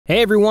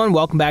Hey everyone,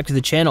 welcome back to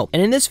the channel,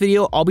 and in this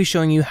video I'll be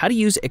showing you how to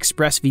use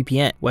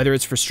Expressvpn, whether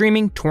it's for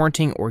streaming,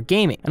 torrenting, or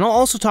gaming, and I'll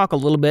also talk a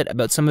little bit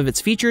about some of its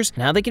features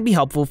and how they can be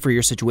helpful for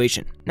your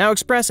situation. Now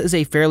Express is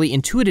a fairly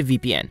intuitive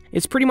VPN,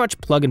 it's pretty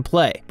much plug and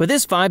play, but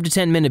this 5 to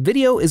 10 minute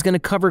video is going to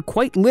cover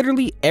quite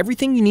literally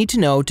everything you need to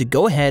know to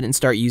go ahead and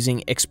start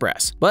using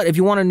Express. But if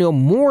you want to know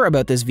more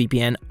about this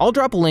VPN, I'll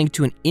drop a link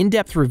to an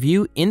in-depth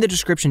review in the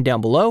description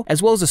down below,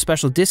 as well as a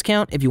special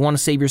discount if you want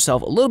to save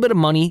yourself a little bit of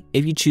money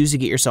if you choose to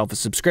get yourself a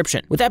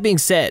subscription. With that being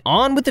said,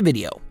 on with the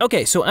video.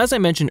 Okay, so as I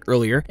mentioned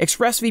earlier,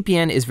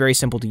 Expressvpn is very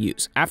simple to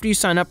use. After you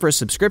sign up for a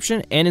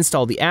subscription and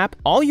install the app,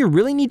 all you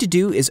really need to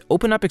do is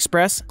open up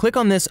Express, click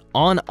on this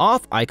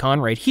on-off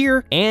icon right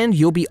here, and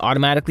you'll be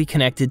automatically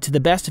connected to the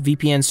best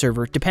VPN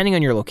server depending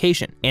on your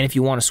location. And if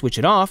you want to switch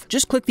it off,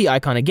 just click the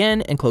icon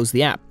again and close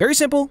the app. Very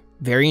simple.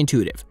 Very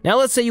intuitive. Now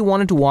let's say you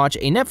wanted to watch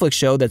a Netflix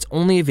show that's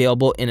only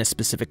available in a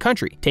specific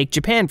country. Take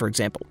Japan, for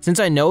example. Since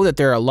I know that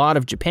there are a lot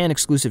of Japan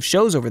exclusive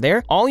shows over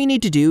there, all you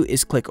need to do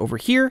is click over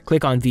here,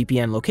 click on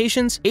VPN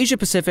locations, Asia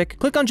Pacific,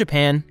 click on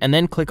Japan, and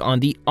then click on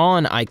the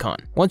on icon.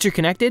 Once you're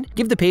connected,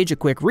 give the page a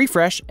quick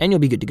refresh and you'll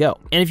be good to go.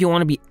 And if you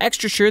want to be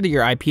extra sure that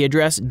your IP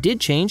address did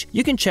change,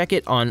 you can check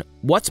it on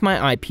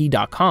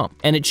whatsmyip.com,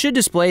 and it should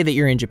display that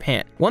you're in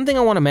Japan. One thing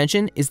I want to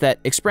mention is that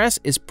Express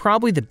is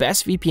probably the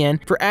best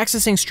VPN for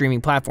accessing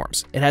streaming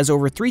platforms. It has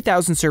over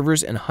 3,000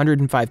 servers in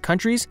 105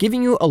 countries,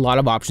 giving you a lot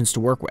of options to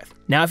work with.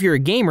 Now, if you're a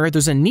gamer,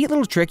 there's a neat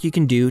little trick you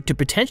can do to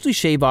potentially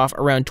shave off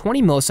around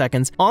 20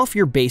 milliseconds off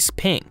your base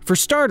ping. For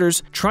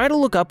starters, try to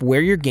look up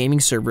where your gaming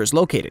server is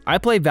located. I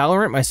play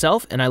Valorant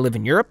myself and I live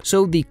in Europe,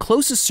 so the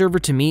closest server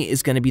to me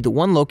is going to be the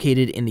one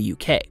located in the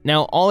UK.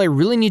 Now, all I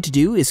really need to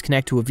do is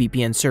connect to a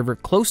VPN server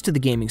close to the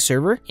gaming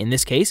server. In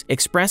this case,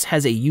 Express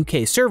has a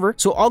UK server,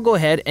 so I'll go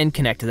ahead and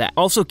connect to that.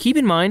 Also, keep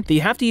in mind that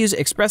you have to use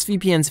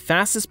Expressvpn's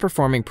fastest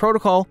performing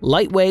protocol,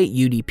 Lightweight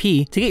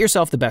UDP, to get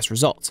yourself the best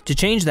results. To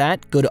change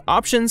that, go to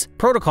Options,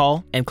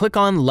 Protocol, and click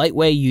on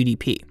Lightweight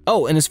UDP.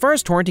 Oh, and as far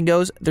as torrenting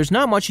goes, there's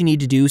not much you need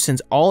to do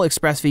since all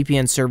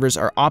Expressvpn servers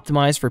are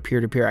optimized for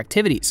peer-to-peer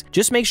activities.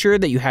 Just make sure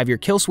that you have your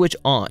kill switch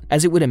on,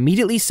 as it would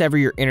immediately sever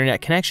your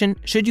internet connection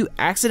should you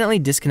accidentally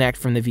disconnect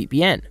from the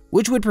VPN,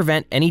 which would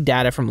prevent any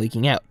data from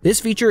leaking out. This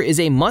feature is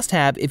a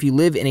must-have if you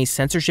live in a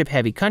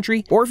censorship-heavy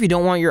country or if you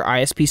don't want your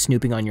ISP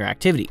snooping on your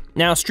activity.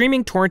 Now,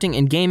 streaming, torrenting,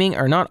 and gaming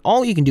are not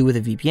all you can do with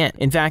a VPN.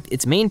 In fact,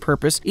 its main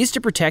purpose is to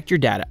protect your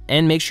data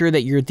and make sure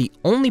that you're the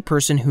only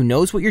person who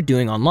knows what you're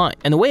doing online.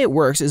 And the way it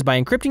works is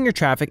by encrypting your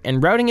traffic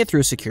and routing it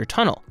through a secure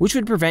tunnel, which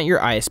would prevent your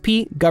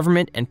ISP,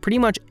 government, and pretty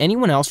much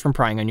anyone else from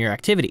prying on your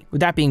activity.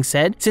 With that being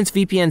said, since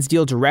VPNs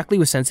deal directly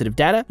with sensitive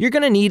data, you're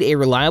going to need a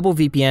reliable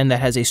VPN that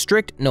has a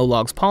strict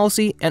no-logs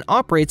policy and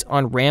operates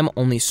on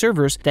RAM-only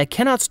servers that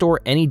cannot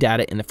store any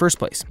data in the first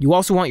place. You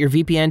also want your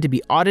VPN to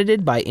be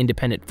audited by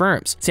independent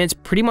firms, since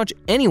pretty much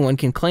anyone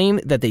can claim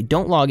that they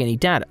don't log any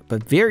data,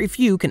 but very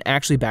few can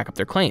actually back up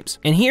their claims.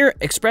 And here,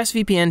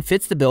 Expressvpn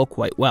fits the bill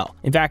quite well.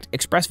 In fact,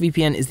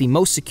 Expressvpn is the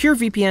most secure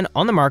VPN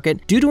on the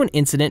market due to an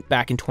incident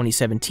back in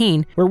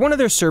 2017 where one of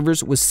their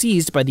servers was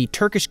seized by the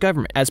Turkish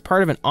government as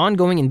part of an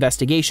ongoing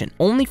investigation,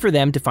 only for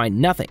them to find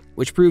nothing,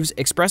 which proves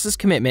Express's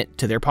commitment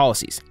to their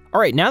policies.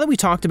 Alright, now that we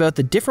talked about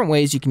the different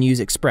ways you can use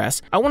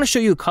Express, I want to show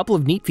you a couple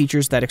of neat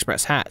features that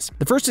Express has.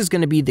 The first is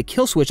going to be the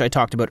kill switch I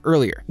talked about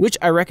earlier, which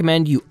I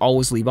recommend you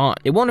always leave on.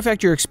 It won't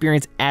affect your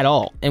experience at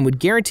all and would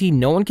guarantee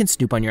no one can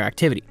snoop on your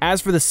activity.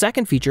 As for the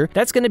second feature,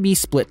 that's going to be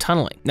split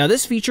tunneling. Now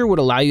this feature would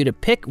allow you to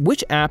pick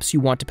which apps you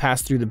want to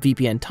pass through the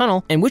VPN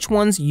tunnel and which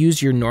ones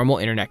use your normal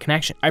internet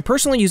connection. I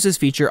personally use this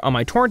feature on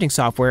my torrenting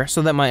software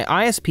so that my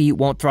ISP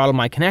won't throttle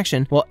my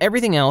connection while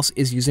everything else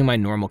is using my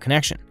normal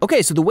connection.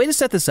 Okay, so the way to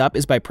set this up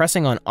is by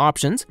pressing on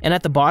Options, and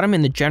at the bottom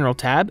in the General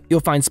tab,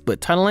 you'll find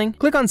Split Tunneling.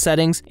 Click on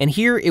Settings, and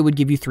here it would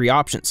give you 3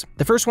 options.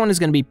 The first one is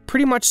going to be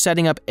pretty much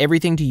setting up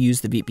everything to use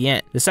the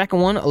VPN. The second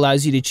one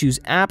allows you to choose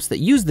apps that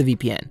use the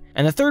VPN.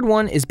 And the third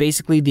one is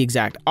basically the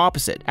exact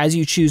opposite, as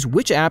you choose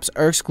which apps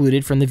are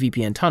excluded from the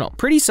VPN tunnel.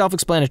 Pretty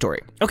self-explanatory.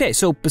 Okay,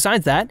 so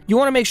besides that, you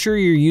want to make sure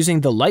you're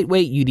using the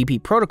Lightweight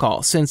UDP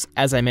protocol, since,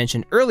 as I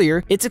mentioned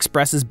earlier, it's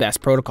Express's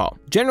best protocol.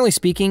 Generally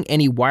speaking,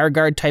 any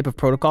WireGuard type of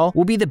protocol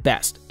will be the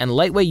best, and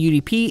Lightweight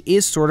UDP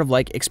is sort of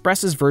like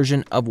Express's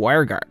version of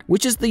WireGuard,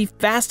 which is the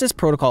fastest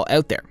protocol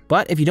out there.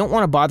 But if you don't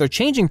want to bother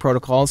changing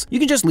protocols, you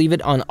can just leave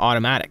it on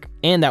automatic,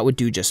 and that would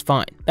do just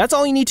fine. That's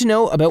all you need to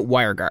know about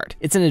WireGuard.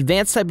 It's an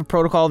advanced type of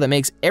protocol that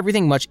makes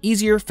everything much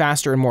easier,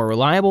 faster, and more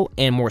reliable,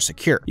 and more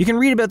secure. You can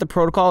read about the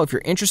protocol if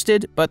you're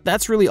interested, but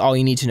that's really all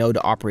you need to know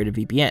to operate a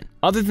VPN.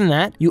 Other than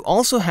that, you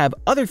also have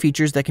other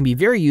features that can be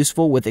very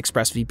useful with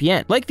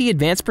Expressvpn, like the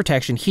advanced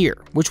protection here,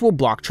 which will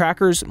block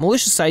trackers,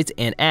 malicious sites,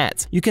 and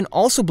ads. You can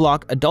also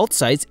block adult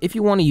sites if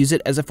you want to use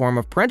it as a form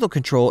of parental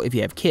control if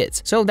you have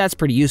kids, so that's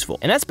pretty useful.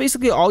 And that's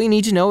basically all you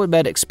need to know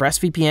about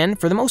Expressvpn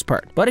for the most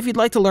part. But if you'd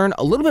like to learn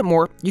a little bit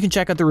more, you can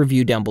check out the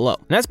review down below.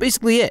 And that's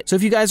basically it. So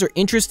if you guys are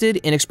interested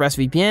in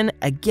Expressvpn,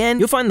 again,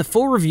 you'll find the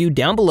full review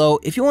down below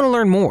if you want to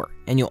learn more.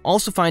 and you'll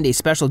also find a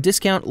special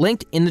discount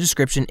linked in the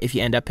description if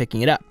you end up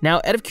picking it up.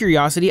 Now, out of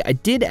curiosity, I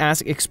did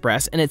ask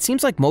Express, and it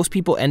seems like most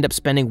people end up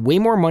spending way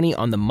more money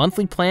on the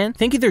monthly plan,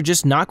 thinking they're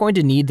just not going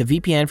to need the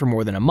VPN for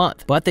more than a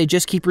month, but they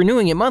just keep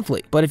renewing it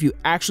monthly. But if you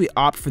actually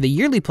opt for the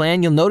yearly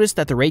plan, you'll notice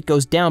that the rate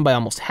goes down by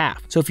almost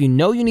half. So if you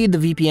know you need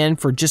the VPN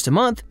for just a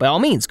month, by all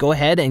means, go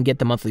ahead and get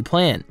the monthly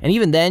plan. And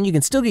even then, you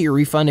can still get your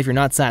refund if you're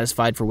not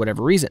satisfied for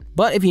whatever reason.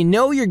 But if you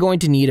know you're going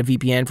to need a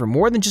VPN for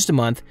more than just a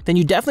month, then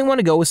you definitely want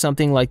to go with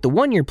something like the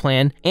 1-year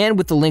plan, and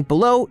with the link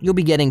below, you'll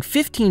be getting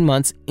 15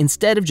 months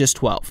instead of just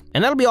 12.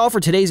 And that'll be all for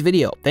today's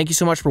video. Thank you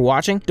so much for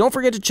watching. Don't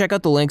forget to check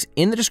out the links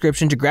in the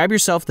description to grab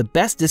yourself the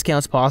best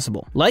discounts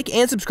possible. Like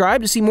and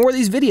subscribe to see more of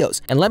these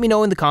videos, and let me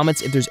know in the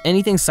comments if there's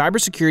anything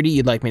cybersecurity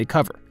you'd like me to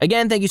cover.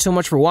 Again, thank you so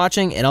much for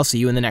watching, and I'll see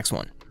you in the next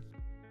one.